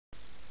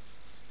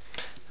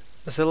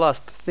The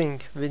last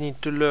thing we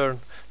need to learn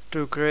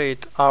to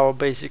create our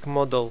basic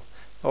model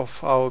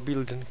of our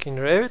building in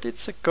Revit,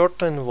 it's a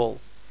curtain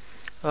wall.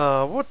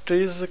 What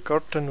is a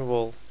curtain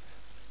wall?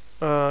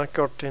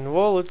 Curtain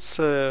wall, it's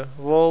a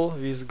wall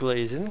with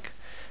glazing,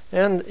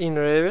 and in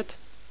Revit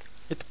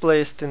it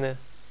placed in a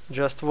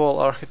just wall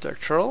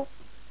architectural.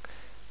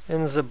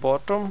 In the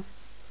bottom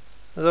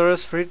there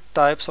is three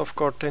types of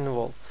curtain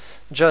wall.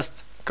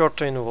 Just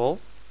curtain wall,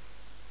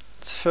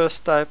 it's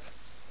first type.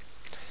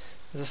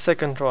 The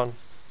second one,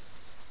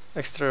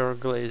 exterior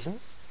glazing,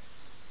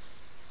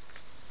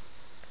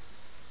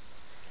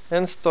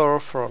 and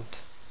storefront.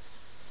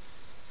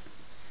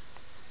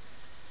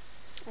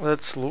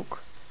 Let's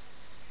look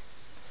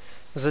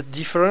the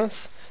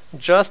difference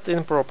just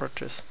in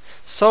properties.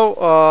 So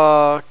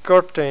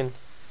curtain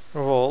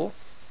wall,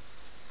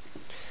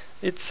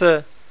 it's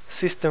a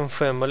system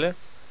family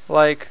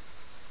like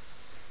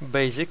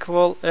basic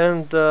wall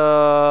and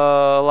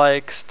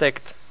like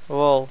stacked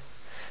wall,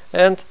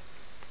 and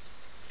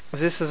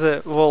this is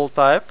a wall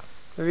type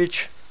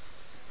which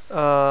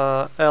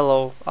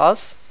allow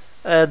us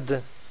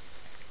add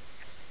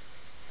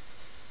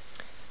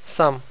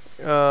some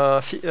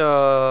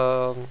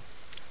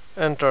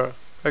enter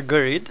a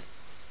grid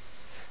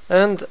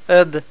and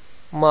add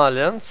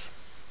mullions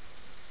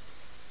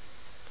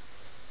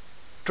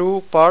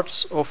to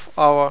parts of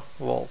our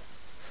wall.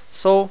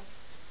 So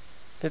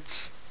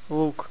it's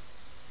look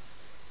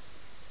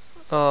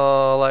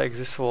like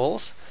these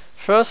walls.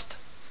 First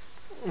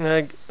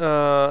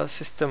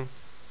system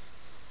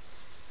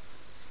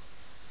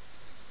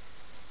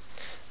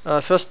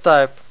first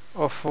type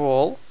of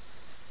wall,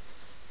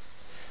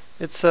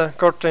 it's a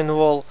curtain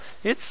wall.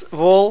 It's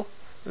wall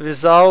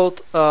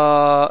without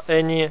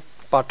any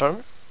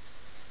pattern.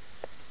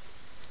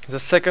 The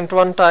second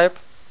one type,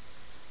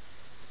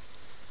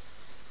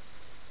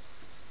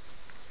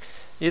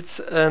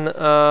 it's an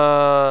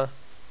the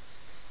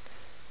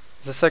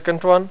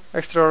second one,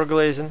 exterior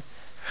glazing,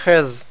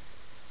 has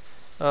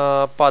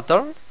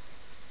pattern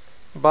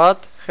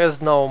but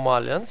has no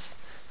mullions,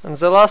 and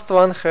the last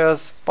one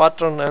has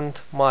pattern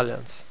and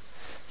mullions.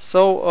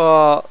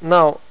 So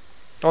now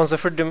on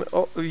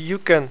the you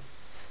can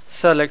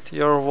select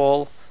your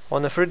wall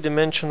on a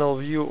three-dimensional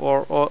view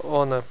or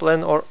on a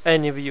plan or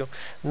any view.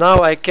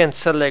 Now I can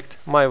select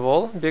my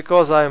wall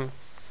because I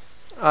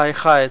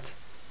hide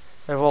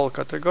a wall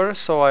category,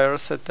 so I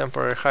reset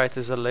temporary height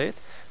isolate,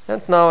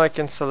 and now I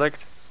can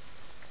select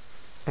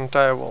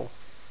entire wall.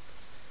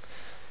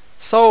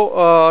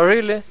 So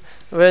really,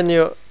 when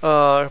you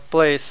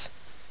place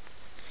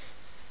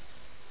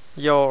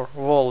your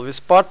wall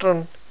with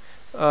pattern,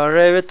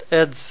 Revit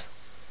adds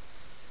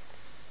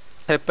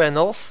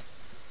panels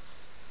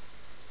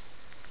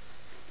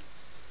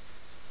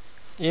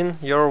in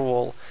your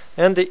wall,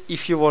 and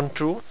if you want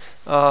to,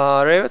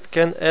 Revit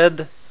can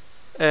add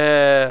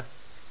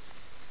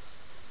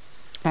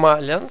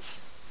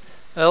mullions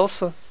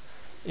also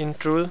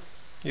into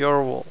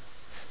your wall.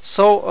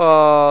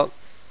 So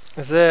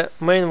the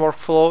main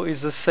workflow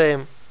is the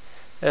same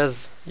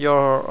as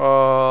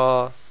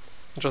your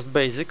just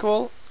basic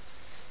wall.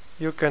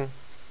 You can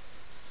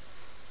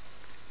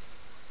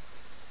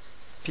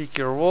pick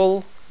your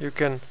wall, you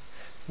can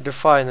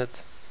define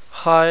it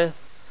high,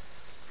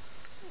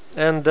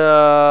 and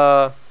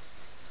I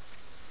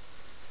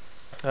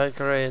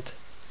create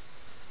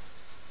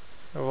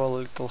a wall a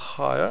little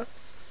higher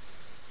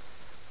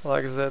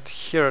like that.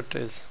 Here it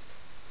is.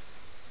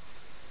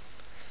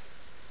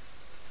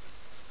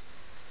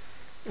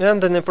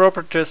 And in the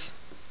properties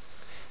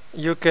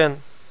you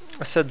can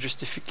set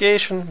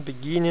justification,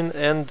 beginning,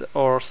 end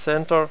or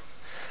center,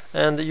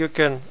 and you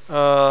can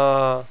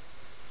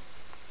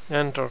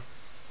enter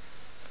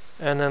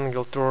an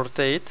angle to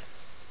rotate,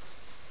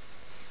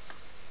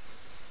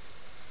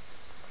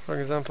 for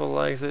example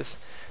like this,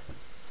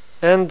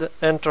 and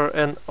enter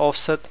an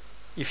offset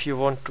if you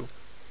want to.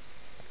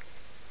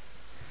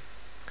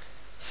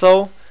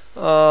 So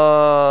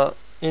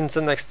in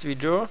the next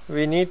video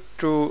we need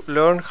to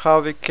learn how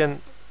we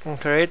can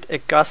create a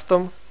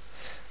custom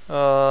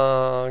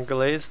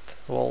glazed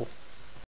wall.